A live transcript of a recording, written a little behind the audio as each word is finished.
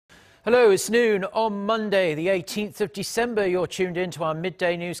Hello, it's noon on Monday, the 18th of December. You're tuned in to our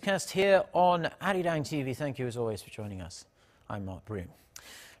midday newscast here on Arirang TV. Thank you as always for joining us. I'm Mark Broom.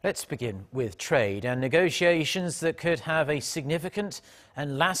 Let's begin with trade and negotiations that could have a significant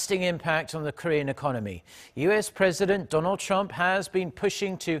and lasting impact on the Korean economy. U.S. President Donald Trump has been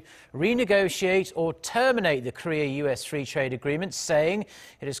pushing to renegotiate or terminate the Korea-U.S. free trade agreement, saying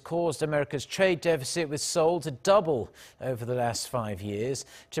it has caused America's trade deficit with Seoul to double over the last 5 years.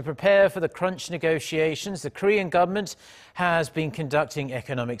 To prepare for the crunch negotiations, the Korean government has been conducting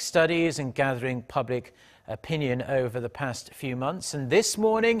economic studies and gathering public opinion over the past few months, and this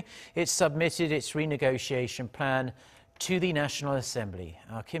morning it submitted its renegotiation plan to the National Assembly.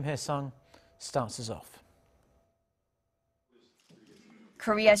 Our Hyesung starts us off.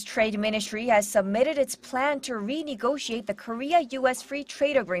 Korea's Trade Ministry has submitted its plan to renegotiate the Korea-U.S. Free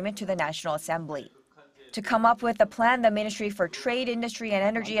Trade Agreement to the National Assembly. To come up with the plan, the Ministry for Trade, Industry and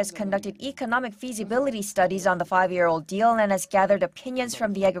Energy has conducted economic feasibility studies on the 5-year-old deal and has gathered opinions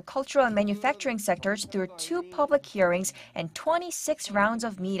from the agricultural and manufacturing sectors through 2 public hearings and 26 rounds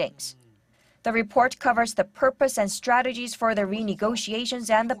of meetings. The report covers the purpose and strategies for the renegotiations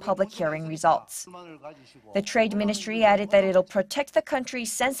and the public hearing results. The Trade Ministry added that it'll protect the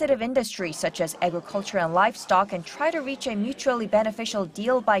country's sensitive industries such as agriculture and livestock and try to reach a mutually beneficial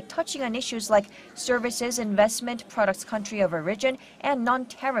deal by touching on issues like services, investment, products country of origin, and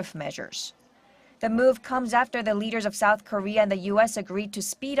non-tariff measures. The move comes after the leaders of South Korea and the U.S. agreed to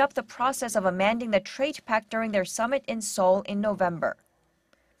speed up the process of amending the trade pact during their summit in Seoul in November.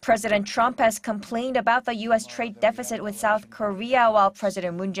 President Trump has complained about the U.S. trade deficit with South Korea, while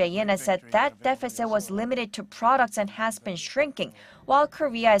President Moon Jae-in has said that deficit was limited to products and has been shrinking, while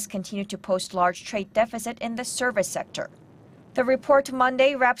Korea has continued to post large trade deficit in the service sector. The report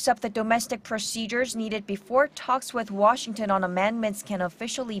Monday wraps up the domestic procedures needed before talks with Washington on amendments can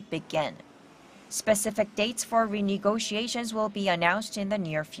officially begin. Specific dates for renegotiations will be announced in the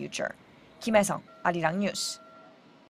near future. Hyesung, Arirang News.